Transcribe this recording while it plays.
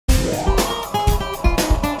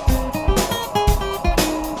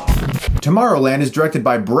Tomorrowland is directed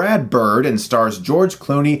by Brad Bird and stars George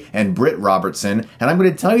Clooney and Britt Robertson, and I'm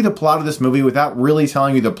going to tell you the plot of this movie without really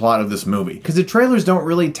telling you the plot of this movie, because the trailers don't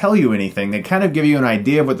really tell you anything. They kind of give you an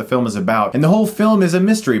idea of what the film is about, and the whole film is a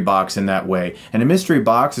mystery box in that way. And a mystery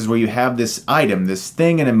box is where you have this item, this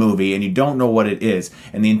thing in a movie, and you don't know what it is.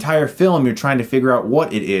 And the entire film, you're trying to figure out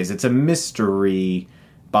what it is. It's a mystery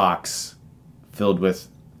box filled with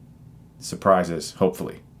surprises,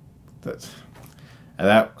 hopefully.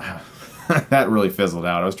 That really fizzled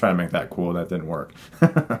out. I was trying to make that cool, that didn't work.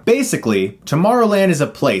 Basically, Tomorrowland is a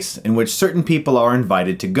place in which certain people are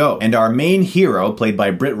invited to go. And our main hero, played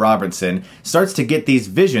by Britt Robertson, starts to get these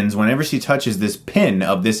visions whenever she touches this pin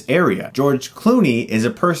of this area. George Clooney is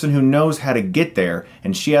a person who knows how to get there,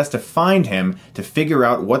 and she has to find him to figure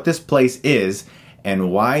out what this place is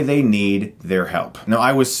and why they need their help. Now,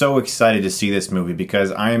 I was so excited to see this movie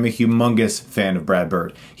because I am a humongous fan of Brad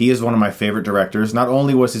Bird. He is one of my favorite directors. Not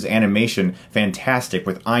only was his animation fantastic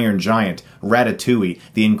with Iron Giant, Ratatouille,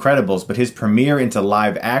 The Incredibles, but his premiere into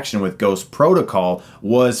live action with Ghost Protocol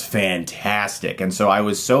was fantastic. And so I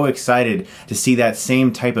was so excited to see that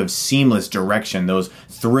same type of seamless direction, those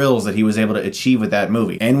thrills that he was able to achieve with that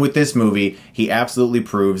movie. And with this movie, he absolutely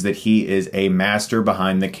proves that he is a master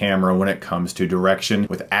behind the camera when it comes to direction,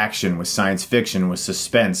 with action, with science fiction, with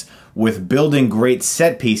suspense, with building great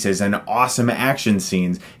set pieces and awesome action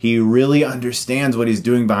scenes. He really understands what he's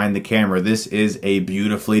doing behind the camera. This is a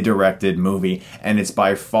beautifully directed movie, and it's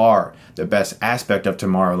by far the best aspect of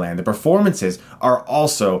Tomorrowland. The performances are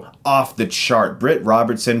also off the chart. Britt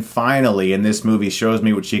Robertson finally in this movie shows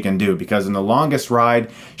me what she can do, because in The Longest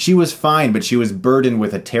Ride, she was fine, but she was burdened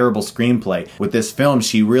with a terrible screenplay. With this film,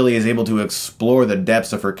 she really is able to explore the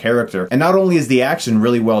depths of her character. And not only is the action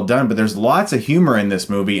really well done, but there's lots of humor in this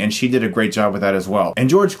movie, and she did a great job with that as well. And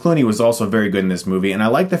George Clooney was also very good in this movie, and I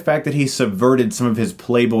like the fact that he subverted some of his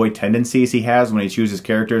playboy tendencies he has when he chooses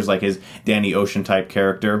characters, like his Danny Ocean type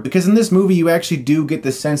character. Because in this movie, you actually do get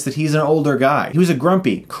the sense that he's an older guy. He was a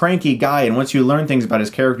grumpy, cranky guy, and once you learn things about his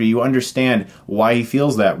character, you understand why he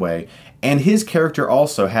feels that way. And his character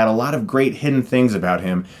also had a lot of great hidden things about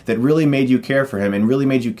him that really made you care for him and really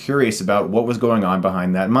made you curious about what was going on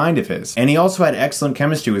behind that mind of his. And he also had excellent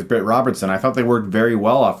chemistry with Britt Robertson. I thought they worked very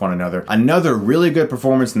well off one another. Another really good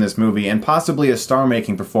performance in this movie, and possibly a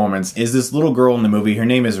star-making performance, is this little girl in the movie. Her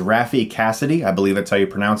name is Raffey Cassidy. I believe that's how you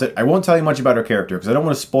pronounce it. I won't tell you much about her character because I don't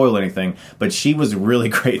want to spoil anything, but she was really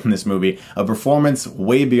great in this movie. A performance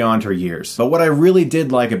way beyond her years. But what I really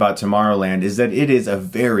did like about Tomorrowland is that it is a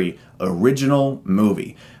very original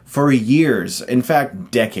movie. For years, in fact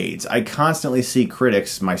decades, I constantly see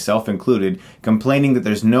critics, myself included, complaining that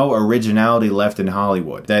there's no originality left in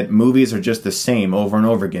Hollywood, that movies are just the same over and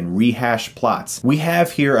over again, rehashed plots. We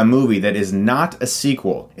have here a movie that is not a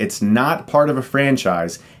sequel, it's not part of a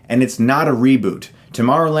franchise, and it's not a reboot.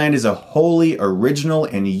 Tomorrowland is a wholly original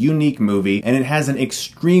and unique movie, and it has an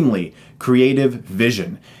extremely creative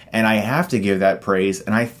vision. And I have to give that praise,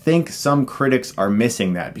 and I think some critics are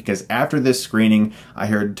missing that, because after this screening, I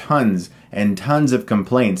heard tons and tons of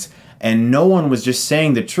complaints, and no one was just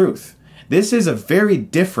saying the truth. This is a very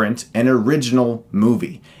different and original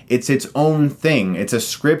movie. It's its own thing. It's a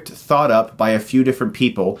script thought up by a few different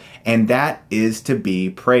people, and that is to be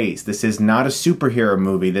praised. This is not a superhero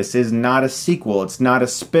movie. This is not a sequel. It's not a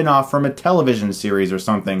spin-off from a television series or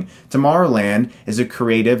something. Tomorrowland is a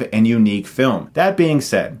creative and unique film. That being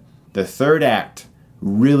said, the third act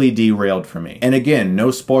really derailed for me. And again,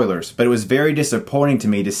 no spoilers, but it was very disappointing to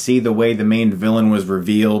me to see the way the main villain was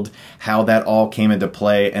revealed, how that all came into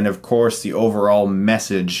play, and of course the overall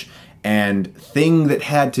message and thing that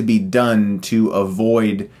had to be done to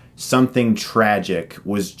avoid something tragic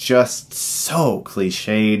was just so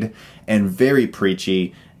cliched and very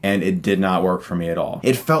preachy, and it did not work for me at all.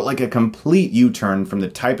 It felt like a complete U-turn from the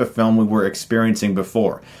type of film we were experiencing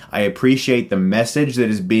before. I appreciate the message that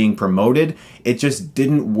is being promoted. It just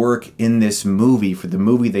didn't work in this movie for the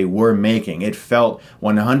movie they were making. It felt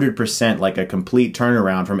 100% like a complete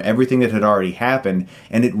turnaround from everything that had already happened,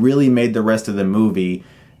 and it really made the rest of the movie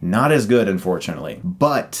not as good, unfortunately.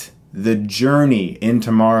 But the journey in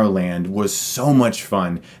Tomorrowland was so much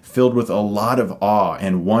fun, filled with a lot of awe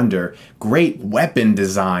and wonder, great weapon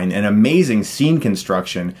design and amazing scene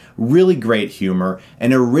construction, really great humor,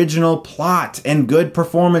 an original plot, and good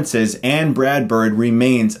performances, and Brad Bird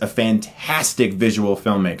remains a fantastic visual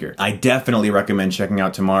filmmaker. I definitely recommend checking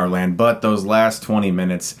out Tomorrowland, but those last 20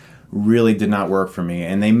 minutes really did not work for me,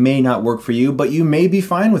 and they may not work for you, but you may be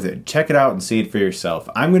fine with it. Check it out and see it for yourself.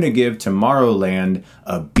 I'm going to give Tomorrowland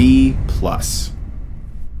a B+.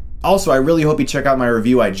 Also, I really hope you check out my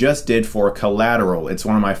review I just did for Collateral. It's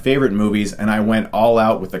one of my favorite movies, and I went all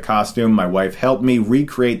out with the costume. My wife helped me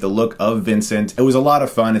recreate the look of Vincent. It was a lot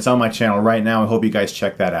of fun. It's on my channel right now. I hope you guys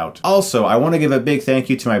check that out. Also, I want to give a big thank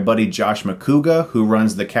you to my buddy Josh McCouga, who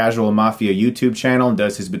runs the Casual Mafia YouTube channel and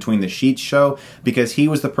does his Between the Sheets show, because he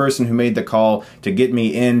was the person who made the call to get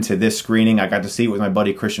me into this screening. I got to see it with my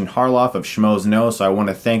buddy Christian Harloff of Schmoes Know, so I want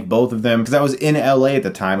to thank both of them, because I was in LA at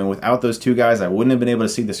the time, and without those two guys, I wouldn't have been able to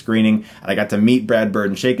see the screening. And I got to meet Brad Bird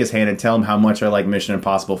and shake his hand and tell him how much I like Mission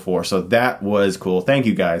Impossible 4. So that was cool. Thank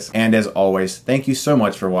you guys. And as always, thank you so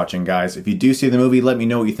much for watching, guys. If you do see the movie, let me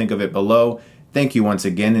know what you think of it below. Thank you once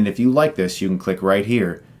again. And if you like this, you can click right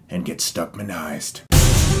here and get Stuckmanized.